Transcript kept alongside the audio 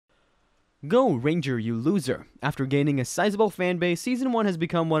Go Ranger, you loser! After gaining a sizable fanbase, Season 1 has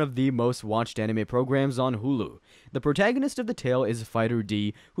become one of the most watched anime programs on Hulu. The protagonist of the tale is Fighter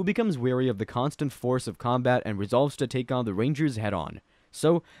D, who becomes weary of the constant force of combat and resolves to take on the Rangers head-on.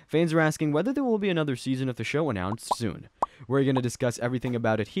 So, fans are asking whether there will be another season of the show announced soon. We're going to discuss everything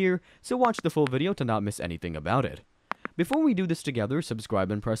about it here, so watch the full video to not miss anything about it. Before we do this together,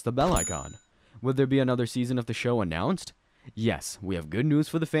 subscribe and press the bell icon. Will there be another season of the show announced? Yes, we have good news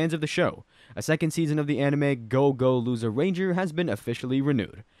for the fans of the show. A second season of the anime Go Go Loser Ranger has been officially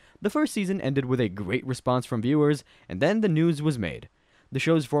renewed. The first season ended with a great response from viewers, and then the news was made. The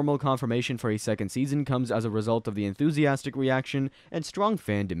show's formal confirmation for a second season comes as a result of the enthusiastic reaction and strong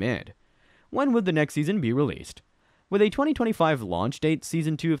fan demand. When would the next season be released? With a 2025 launch date,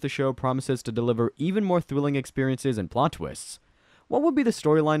 Season 2 of the show promises to deliver even more thrilling experiences and plot twists. What would be the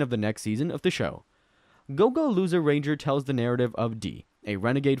storyline of the next season of the show? Go Go Loser Ranger tells the narrative of D, a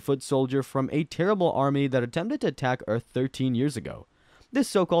renegade foot soldier from a terrible army that attempted to attack Earth 13 years ago. This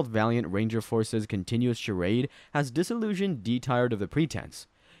so-called valiant Ranger force's continuous charade has disillusioned D tired of the pretense.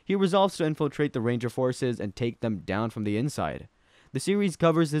 He resolves to infiltrate the Ranger forces and take them down from the inside. The series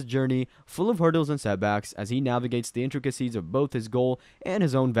covers his journey, full of hurdles and setbacks, as he navigates the intricacies of both his goal and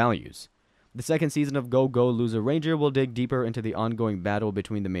his own values. The second season of Go Go Loser Ranger will dig deeper into the ongoing battle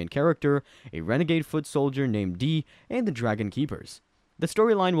between the main character, a renegade foot soldier named D, and the Dragon Keepers. The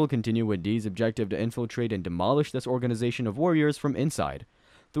storyline will continue with D's objective to infiltrate and demolish this organization of warriors from inside.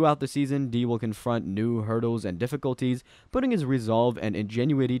 Throughout the season, D will confront new hurdles and difficulties, putting his resolve and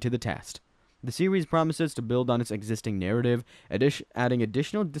ingenuity to the test. The series promises to build on its existing narrative, adding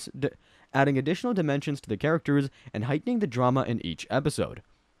additional dimensions to the characters and heightening the drama in each episode.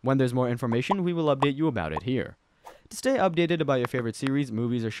 When there's more information, we will update you about it here. To stay updated about your favorite series,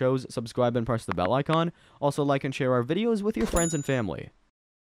 movies, or shows, subscribe and press the bell icon. Also like and share our videos with your friends and family.